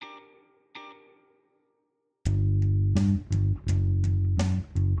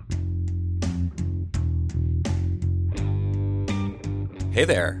Hey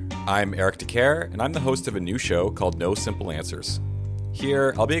there, I'm Eric DeCare, and I'm the host of a new show called No Simple Answers.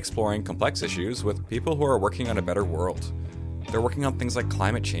 Here, I'll be exploring complex issues with people who are working on a better world. They're working on things like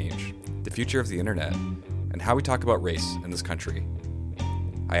climate change, the future of the internet, and how we talk about race in this country.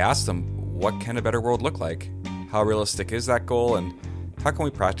 I asked them, what can a better world look like? How realistic is that goal, and how can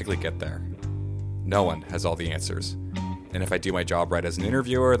we practically get there? No one has all the answers. And if I do my job right as an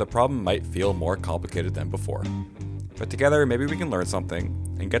interviewer, the problem might feel more complicated than before. But together, maybe we can learn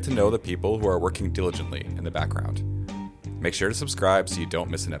something and get to know the people who are working diligently in the background. Make sure to subscribe so you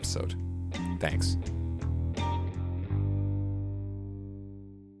don't miss an episode. Thanks.